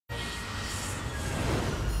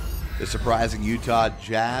The surprising Utah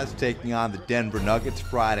Jazz taking on the Denver Nuggets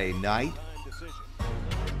Friday night.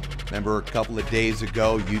 Remember a couple of days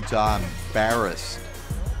ago, Utah embarrassed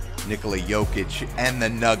Nikola Jokic and the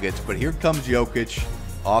Nuggets. But here comes Jokic,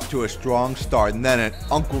 off to a strong start. And then an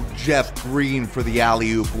Uncle Jeff Green for the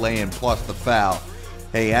alley-oop lay-in plus the foul.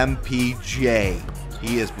 Hey, MPJ,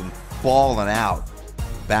 he has been balling out.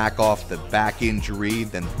 Back off the back injury.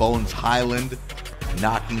 Then Bones Hyland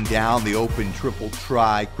knocking down the open triple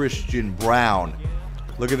try. Christian Brown,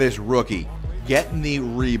 look at this rookie, getting the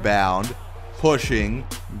rebound, pushing.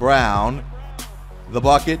 Brown, the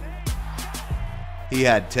bucket, he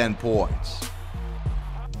had 10 points.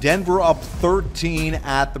 Denver up 13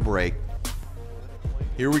 at the break.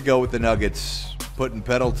 Here we go with the Nuggets putting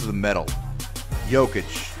pedal to the metal.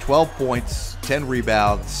 Jokic, 12 points, 10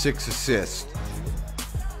 rebounds, 6 assists.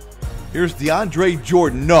 Here's DeAndre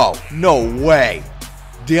Jordan. No way.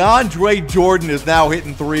 DeAndre Jordan is now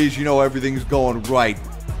hitting threes. You know everything's going right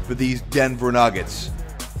for these Denver Nuggets.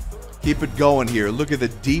 Keep it going here. Look at the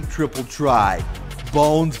deep triple try.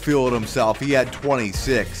 Bones filled himself. He had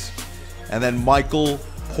 26. And then Michael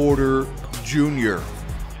Porter Jr.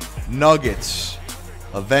 Nuggets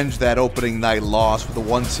avenged that opening night loss with a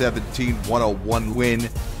 117-101 win.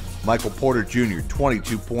 Michael Porter Jr.,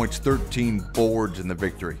 22 points, 13 boards in the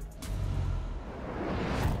victory.